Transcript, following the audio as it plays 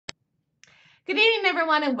Good evening,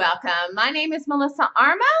 everyone, and welcome. My name is Melissa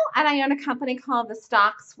Armo, and I own a company called The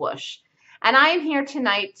Stock Swoosh. And I am here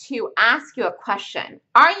tonight to ask you a question.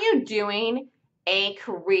 Are you doing a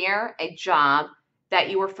career, a job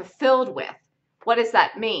that you are fulfilled with? What does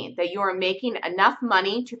that mean? That you are making enough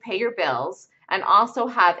money to pay your bills and also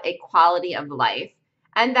have a quality of life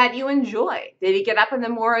and that you enjoy. That you get up in the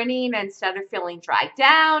morning and instead of feeling dragged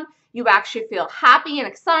down, you actually feel happy and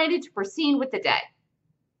excited to proceed with the day.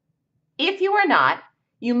 If you are not,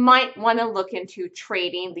 you might want to look into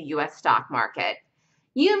trading the US stock market.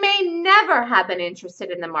 You may never have been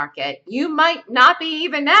interested in the market. You might not be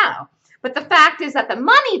even now. But the fact is that the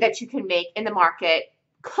money that you can make in the market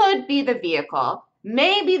could be the vehicle,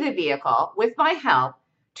 may be the vehicle with my help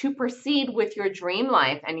to proceed with your dream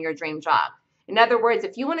life and your dream job. In other words,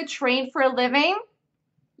 if you want to trade for a living,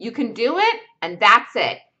 you can do it and that's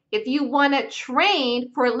it. If you want to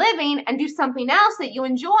train for a living and do something else that you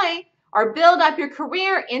enjoy, or build up your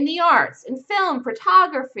career in the arts, in film,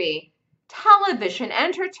 photography, television,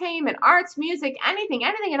 entertainment, arts, music, anything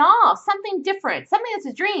at all, something different, something that's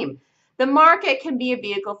a dream. The market can be a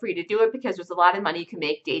vehicle for you to do it because there's a lot of money you can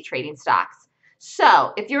make day trading stocks.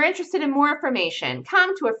 So if you're interested in more information,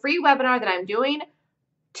 come to a free webinar that I'm doing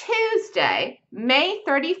Tuesday, May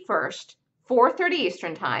 31st, 4:30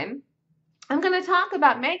 Eastern Time. I'm going to talk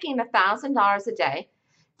about making $1,000 a day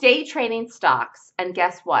trading stocks. And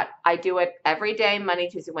guess what? I do it every day, Monday,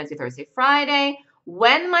 Tuesday, Wednesday, Thursday, Friday.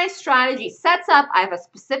 When my strategy sets up, I have a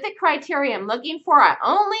specific criteria I'm looking for. I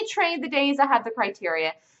only trade the days I have the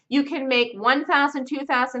criteria. You can make $1,000,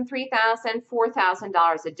 $2,000, $3,000,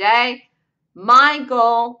 $4,000 a day. My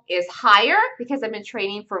goal is higher because I've been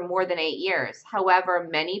trading for more than 8 years. However,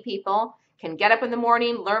 many people can get up in the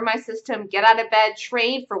morning, learn my system, get out of bed,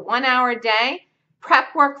 trade for 1 hour a day,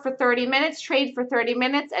 prep work for 30 minutes, trade for 30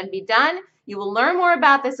 minutes, and be done. You will learn more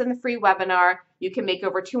about this in the free webinar. You can make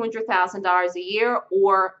over $200,000 a year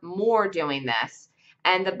or more doing this.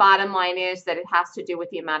 And the bottom line is that it has to do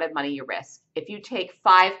with the amount of money you risk. If you take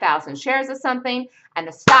 5,000 shares of something and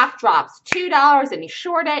the stock drops $2 and you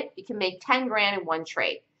short it, you can make 10 grand in one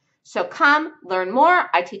trade. So come learn more.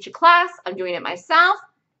 I teach a class. I'm doing it myself.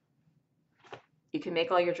 You can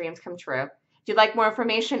make all your dreams come true. If you'd like more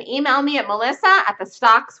information, email me at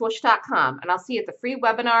melissa@thestockswoosh.com, and I'll see you at the free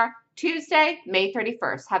webinar Tuesday, May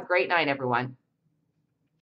 31st. Have a great night, everyone.